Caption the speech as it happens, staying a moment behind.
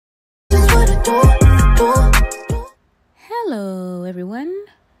Hello everyone.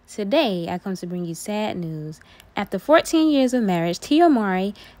 Today I come to bring you sad news. After 14 years of marriage,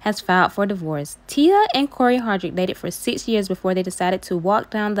 Mowry has filed for divorce. Tia and Cory Hardict dated for 6 years before they decided to walk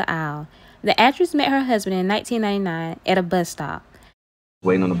down the aisle. The actress met her husband in 1999 at a bus stop.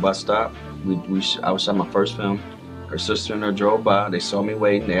 Waiting on the bus stop, I was shot my first film. Her sister and her drove by. They saw me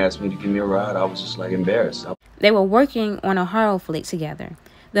waiting. They asked me to give me a ride. I was just like embarrassed. They were working on a horror flick together.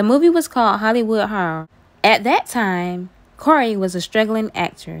 The movie was called Hollywood Horror. At that time, Cory was a struggling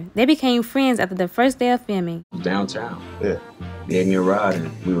actor. They became friends after the first day of filming. Downtown. Yeah. They gave me a ride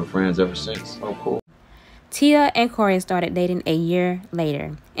and we were friends ever since. Oh, cool. Tia and Cory started dating a year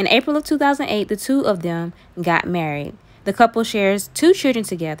later. In April of 2008, the two of them got married. The couple shares 2 children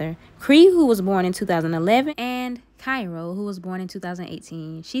together, Cree, who was born in 2011, and Cairo, who was born in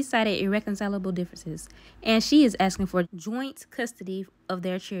 2018. She cited irreconcilable differences, and she is asking for joint custody of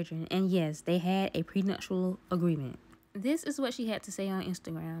their children. And yes, they had a prenuptial agreement. This is what she had to say on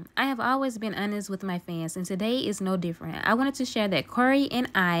Instagram. I have always been honest with my fans, and today is no different. I wanted to share that Cory and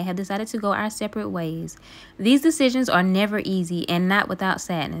I have decided to go our separate ways. These decisions are never easy and not without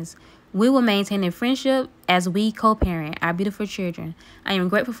sadness. We will maintain a friendship as we co-parent our beautiful children. I am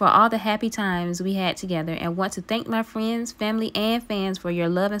grateful for all the happy times we had together and want to thank my friends, family, and fans for your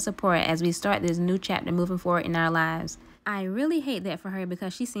love and support as we start this new chapter moving forward in our lives. I really hate that for her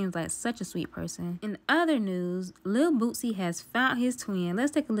because she seems like such a sweet person. In other news, Lil Boosie has found his twin.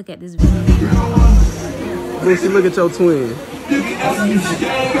 Let's take a look at this video. Boosie, look at your twin.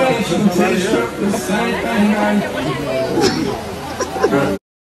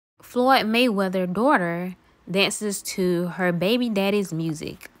 Floyd Mayweather's daughter dances to her baby daddy's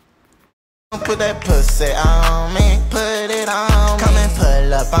music. Put that pussy on me, put it on, come and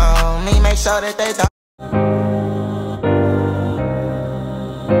pull up on me, make sure that they don't.